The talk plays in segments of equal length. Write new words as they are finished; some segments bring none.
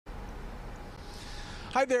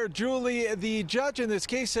Hi there, Julie. The judge in this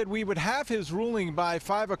case said we would have his ruling by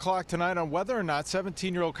 5 o'clock tonight on whether or not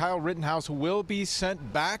 17-year-old Kyle Rittenhouse will be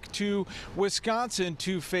sent back to Wisconsin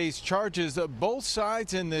to face charges. Both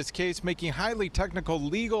sides in this case making highly technical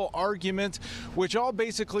legal arguments, which all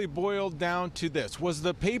basically boiled down to this: was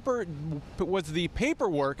the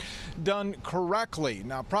paperwork done correctly?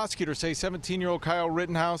 Now, prosecutors say 17-year-old Kyle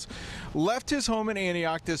Rittenhouse left his home in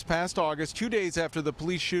Antioch this past August, 2 days after the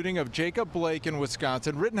police shooting of Jacob Blake in Wisconsin.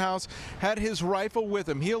 Rittenhouse had his rifle with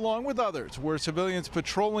him. He, along with others, were civilians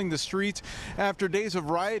patrolling the streets after days of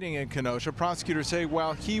rioting in Kenosha. Prosecutors say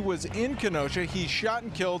while he was in Kenosha, he shot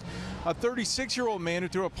and killed a 36-year-old man who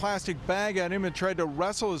threw a plastic bag at him and tried to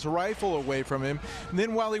wrestle his rifle away from him. And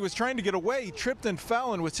then while he was trying to get away, he tripped and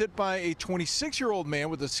fell and was hit by a 26-year-old man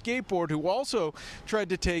with a skateboard who also tried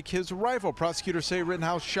to take his rifle. Prosecutors say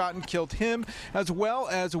Rittenhouse shot and killed him, as well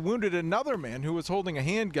as wounded another man who was holding a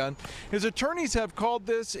handgun. His attorneys have called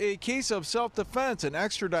this a case of self-defense and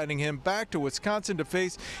extraditing him back to Wisconsin to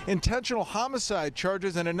face intentional homicide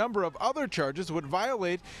charges, and a number of other charges would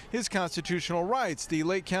violate his constitutional rights. The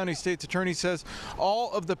Lake County State's attorney says all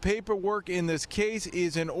of the paperwork in this case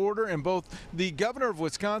is in order, and both the governor of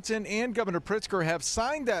Wisconsin and Governor Pritzker have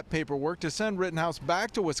signed that paperwork to send Rittenhouse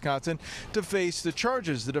back to Wisconsin to face the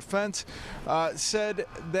charges. The defense said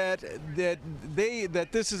that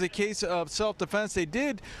this is a case of self-defense. They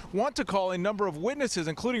did want to call a number of witnesses,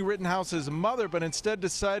 including Rittenhouse's mother, but instead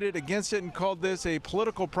decided against it and called this a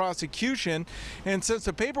political prosecution. And since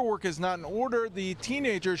the paperwork is not in order, the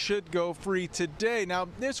teenager should go free today. Now,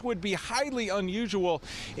 this would be highly unusual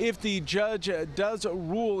if the judge does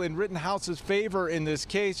rule in Rittenhouse's favor in this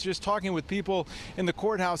case. Just talking with people in the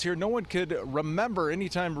courthouse here, no one could remember any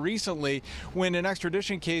time recently when an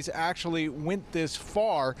extradition case actually went this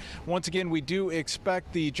far. Once again, we do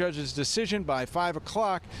expect the judge's decision by 5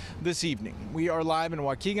 o'clock this evening. We are live in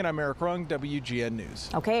Waukegan. I'm Eric Rung, WGN News.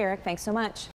 Okay, Eric, thanks so much.